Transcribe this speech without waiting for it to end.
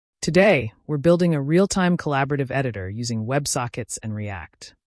Today, we're building a real-time collaborative editor using WebSockets and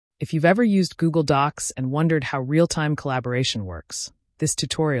React. If you've ever used Google Docs and wondered how real-time collaboration works, this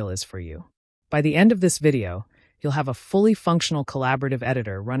tutorial is for you. By the end of this video, you'll have a fully functional collaborative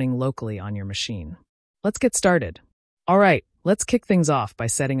editor running locally on your machine. Let's get started. All right, let's kick things off by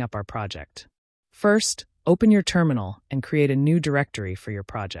setting up our project. First, open your terminal and create a new directory for your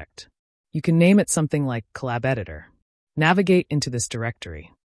project. You can name it something like Collab Editor. Navigate into this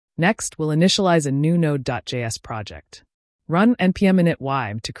directory. Next, we'll initialize a new Node.js project. Run npm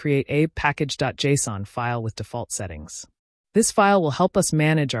init-y to create a package.json file with default settings. This file will help us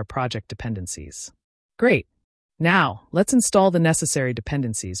manage our project dependencies. Great! Now, let's install the necessary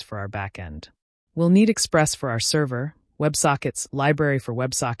dependencies for our backend. We'll need Express for our server, WebSockets, library for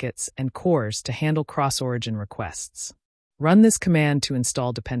WebSockets, and cores to handle cross-origin requests. Run this command to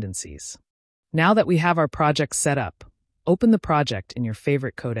install dependencies. Now that we have our project set up, open the project in your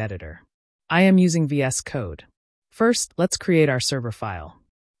favorite code editor. I am using VS Code. First, let's create our server file.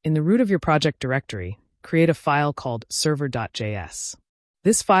 In the root of your project directory, create a file called server.js.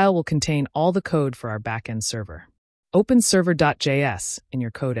 This file will contain all the code for our backend server. Open server.js in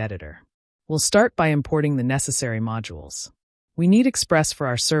your code editor. We'll start by importing the necessary modules. We need Express for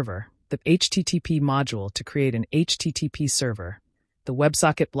our server, the HTTP module to create an HTTP server, the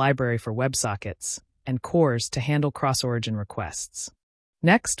WebSocket library for WebSockets, and cores to handle cross-origin requests.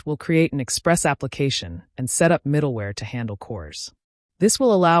 Next, we'll create an Express application and set up middleware to handle cores. This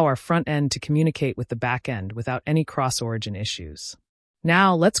will allow our front end to communicate with the back end without any cross-origin issues.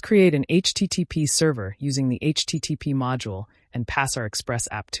 Now, let's create an HTTP server using the HTTP module and pass our Express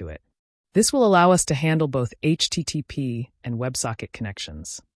app to it. This will allow us to handle both HTTP and WebSocket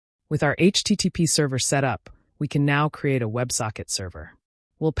connections. With our HTTP server set up, we can now create a WebSocket server.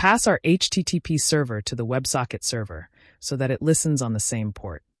 We'll pass our HTTP server to the WebSocket server so that it listens on the same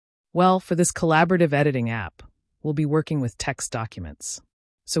port. Well, for this collaborative editing app, we'll be working with text documents.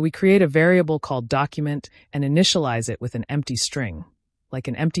 So we create a variable called document and initialize it with an empty string, like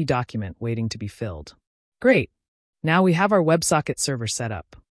an empty document waiting to be filled. Great! Now we have our WebSocket server set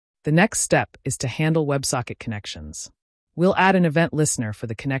up. The next step is to handle WebSocket connections. We'll add an event listener for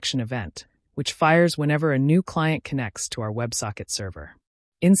the connection event, which fires whenever a new client connects to our WebSocket server.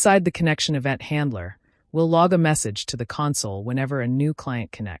 Inside the connection event handler, we'll log a message to the console whenever a new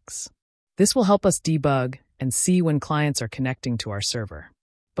client connects. This will help us debug and see when clients are connecting to our server.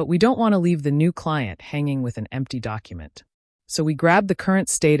 But we don't want to leave the new client hanging with an empty document. So we grab the current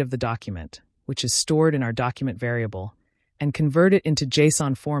state of the document, which is stored in our document variable, and convert it into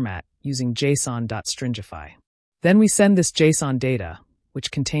JSON format using json.stringify. Then we send this JSON data, which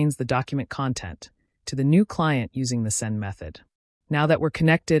contains the document content, to the new client using the send method. Now that we're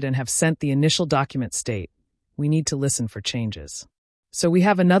connected and have sent the initial document state, we need to listen for changes. So we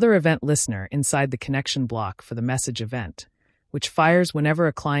have another event listener inside the connection block for the message event, which fires whenever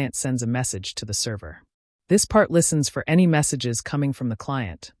a client sends a message to the server. This part listens for any messages coming from the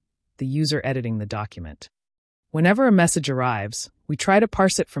client, the user editing the document. Whenever a message arrives, we try to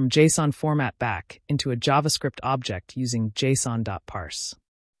parse it from JSON format back into a JavaScript object using json.parse.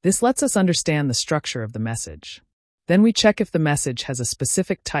 This lets us understand the structure of the message. Then we check if the message has a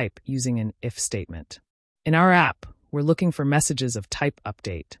specific type using an if statement. In our app, we're looking for messages of type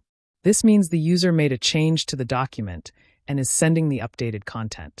update. This means the user made a change to the document and is sending the updated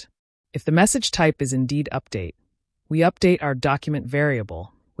content. If the message type is indeed update, we update our document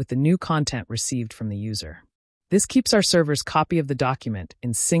variable with the new content received from the user. This keeps our server's copy of the document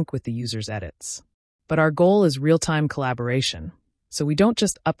in sync with the user's edits. But our goal is real-time collaboration, so we don't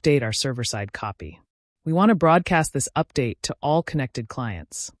just update our server-side copy. We want to broadcast this update to all connected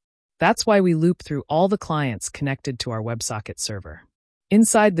clients. That's why we loop through all the clients connected to our WebSocket server.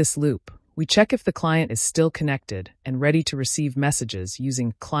 Inside this loop, we check if the client is still connected and ready to receive messages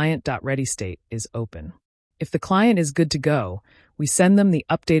using client.readyState is open. If the client is good to go, we send them the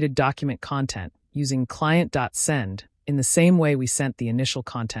updated document content using client.send in the same way we sent the initial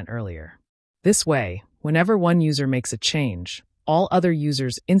content earlier. This way, whenever one user makes a change, all other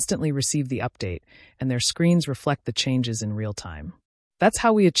users instantly receive the update, and their screens reflect the changes in real time. That's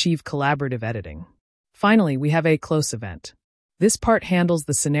how we achieve collaborative editing. Finally, we have a close event. This part handles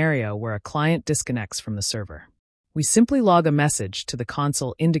the scenario where a client disconnects from the server. We simply log a message to the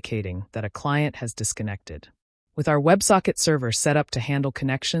console indicating that a client has disconnected. With our WebSocket server set up to handle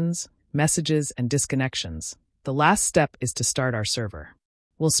connections, messages, and disconnections, the last step is to start our server.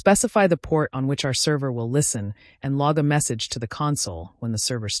 We'll specify the port on which our server will listen and log a message to the console when the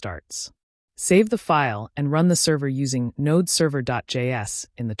server starts. Save the file and run the server using nodeserver.js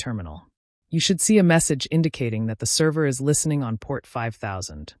in the terminal. You should see a message indicating that the server is listening on port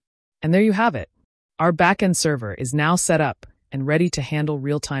 5000. And there you have it. Our backend server is now set up and ready to handle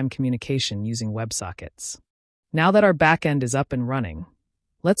real-time communication using WebSockets. Now that our backend is up and running,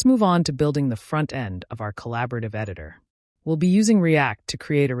 let's move on to building the front end of our collaborative editor. We'll be using React to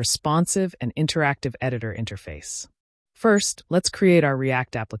create a responsive and interactive editor interface. First, let's create our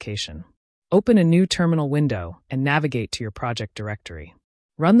React application. Open a new terminal window and navigate to your project directory.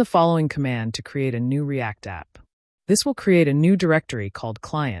 Run the following command to create a new React app. This will create a new directory called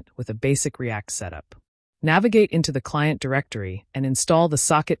Client with a basic React setup. Navigate into the client directory and install the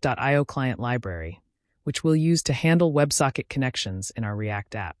socket.io client library, which we'll use to handle WebSocket connections in our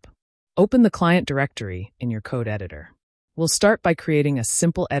React app. Open the client directory in your code editor. We'll start by creating a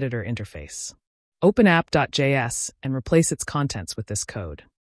simple editor interface. Open app.js and replace its contents with this code.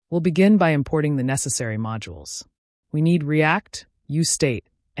 We'll begin by importing the necessary modules. We need React, useState,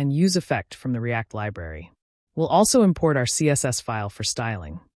 and useEffect from the React library. We'll also import our CSS file for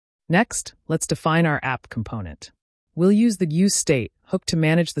styling. Next, let's define our app component. We'll use the useState hook to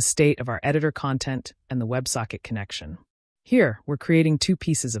manage the state of our editor content and the WebSocket connection. Here, we're creating two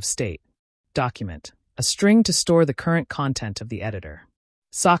pieces of state. Document, a string to store the current content of the editor.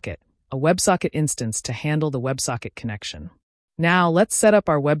 Socket, a WebSocket instance to handle the WebSocket connection. Now, let's set up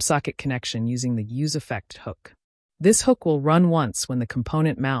our WebSocket connection using the useEffect hook. This hook will run once when the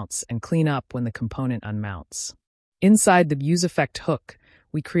component mounts and clean up when the component unmounts. Inside the useEffect hook,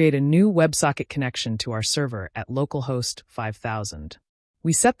 we create a new WebSocket connection to our server at localhost 5000.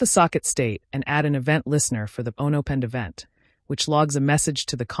 We set the socket state and add an event listener for the onopened event, which logs a message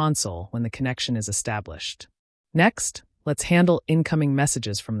to the console when the connection is established. Next, let's handle incoming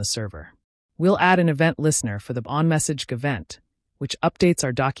messages from the server. We'll add an event listener for the onMessage event, which updates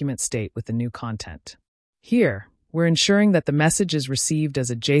our document state with the new content. Here, we're ensuring that the message is received as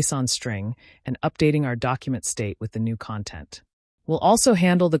a JSON string and updating our document state with the new content. We'll also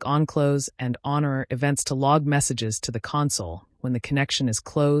handle the onClose and onError events to log messages to the console when the connection is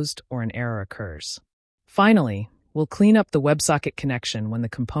closed or an error occurs. Finally, we'll clean up the WebSocket connection when the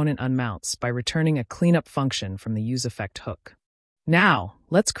component unmounts by returning a cleanup function from the useEffect hook. Now,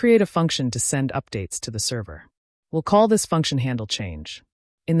 let's create a function to send updates to the server. We'll call this function handleChange.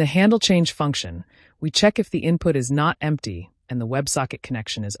 In the handleChange function, we check if the input is not empty and the WebSocket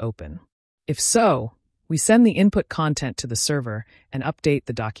connection is open. If so, we send the input content to the server and update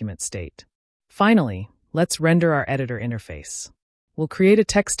the document state. Finally, let's render our editor interface. We'll create a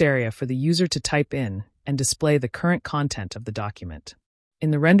text area for the user to type in and display the current content of the document.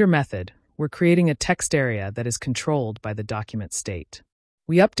 In the render method, we're creating a text area that is controlled by the document state.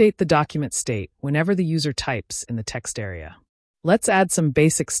 We update the document state whenever the user types in the text area. Let's add some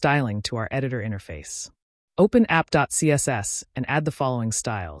basic styling to our editor interface. Open app.css and add the following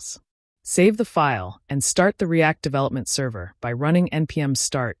styles. Save the file and start the React development server by running npm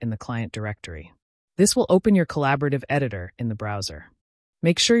start in the client directory. This will open your collaborative editor in the browser.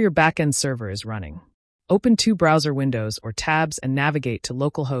 Make sure your backend server is running. Open two browser windows or tabs and navigate to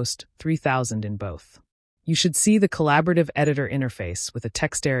localhost 3000 in both. You should see the collaborative editor interface with a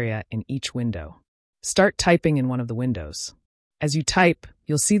text area in each window. Start typing in one of the windows. As you type,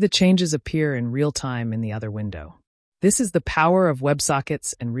 you'll see the changes appear in real time in the other window. This is the power of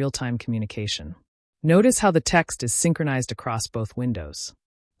WebSockets and real-time communication. Notice how the text is synchronized across both windows.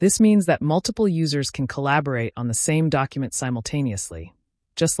 This means that multiple users can collaborate on the same document simultaneously,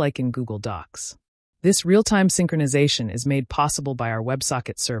 just like in Google Docs. This real-time synchronization is made possible by our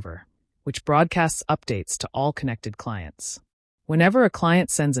WebSocket server, which broadcasts updates to all connected clients. Whenever a client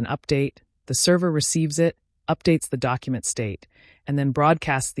sends an update, the server receives it, updates the document state, and then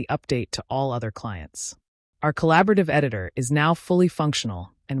broadcasts the update to all other clients. Our collaborative editor is now fully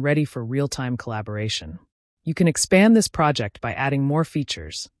functional and ready for real-time collaboration. You can expand this project by adding more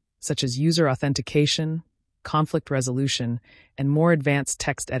features, such as user authentication, conflict resolution, and more advanced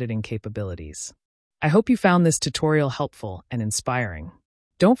text editing capabilities. I hope you found this tutorial helpful and inspiring.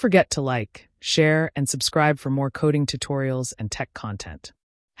 Don't forget to like, share, and subscribe for more coding tutorials and tech content.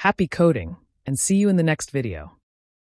 Happy coding, and see you in the next video.